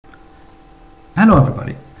Hello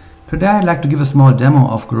everybody. Today I'd like to give a small demo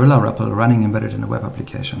of Gorilla-REPL running embedded in a web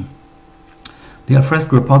application. The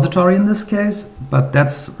Alfresco repository in this case, but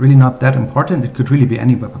that's really not that important. It could really be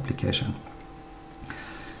any web application.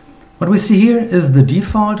 What we see here is the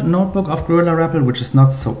default notebook of Gorilla-REPL, which is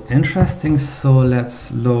not so interesting, so let's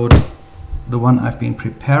load the one I've been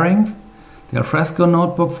preparing, the Alfresco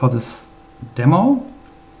notebook for this demo.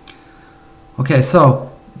 Okay, so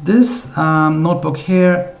this notebook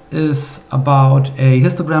here is about a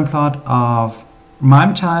histogram plot of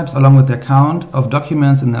MIME types along with their count of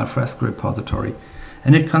documents in the Alfresco repository.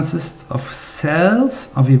 And it consists of cells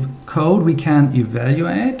of code we can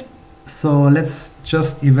evaluate. So let's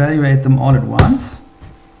just evaluate them all at once.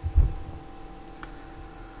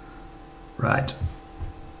 Right.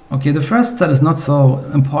 Okay, the first cell is not so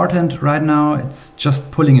important right now. It's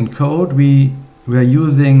just pulling in code we are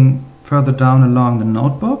using further down along the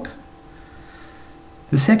notebook.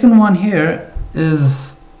 The second one here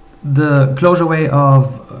is the Clojure way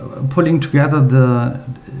of pulling together the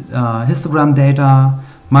histogram data,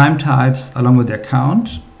 MIME types along with their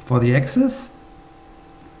count for the axis.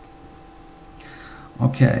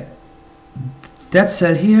 Okay, that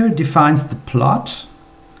cell here defines the plot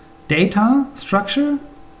data structure,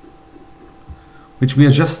 which we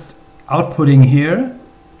are just outputting here,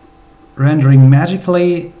 rendering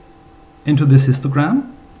magically into this histogram.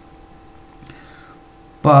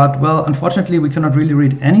 But, well, unfortunately, we cannot really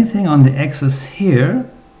read anything on the axis here.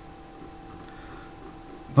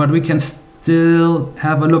 But we can still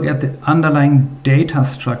have a look at the underlying data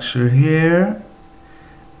structure here.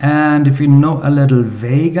 And if you know a little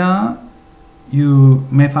Vega, you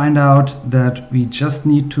may find out that we just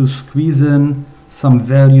need to squeeze in some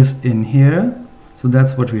values in here. So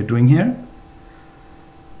that's what we're doing here.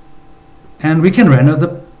 And we can render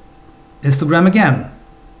the histogram again.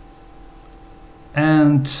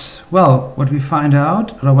 And well, what we found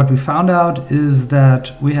out is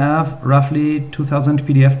that we have roughly 2000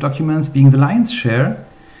 PDF documents being the lion's share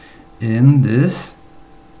in this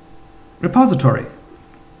repository.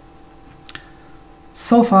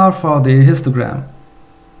 So far for the histogram.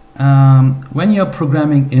 When you're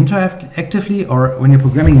programming interactively or when you're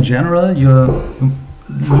programming in general, you're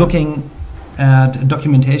looking at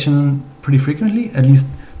documentation pretty frequently. At least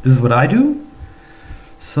this is what I do.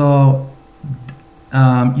 So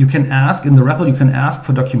you can ask in the REPL, you can ask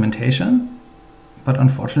for documentation, but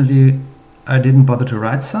unfortunately I didn't bother to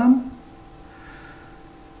write some.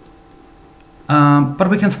 But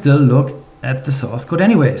we can still look at the source code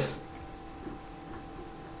anyways.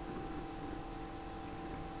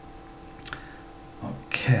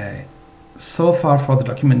 Okay, so far for the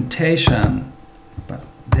documentation, but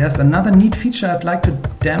there's another neat feature I'd like to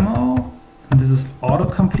demo, and this is auto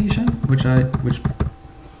completion, which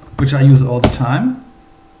I use all the time.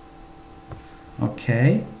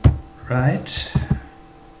 Okay, right.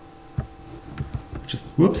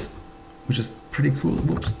 Which is pretty cool.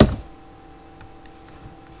 Whoops.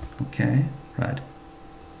 Okay, right.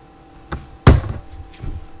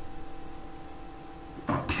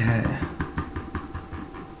 Okay.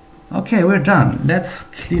 Okay, we're done. Let's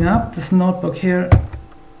clean up this notebook here.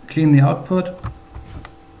 Clean the output.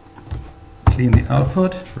 Clean the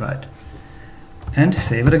output, right. And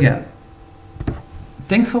save it again.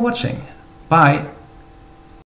 Thanks for watching. Bye.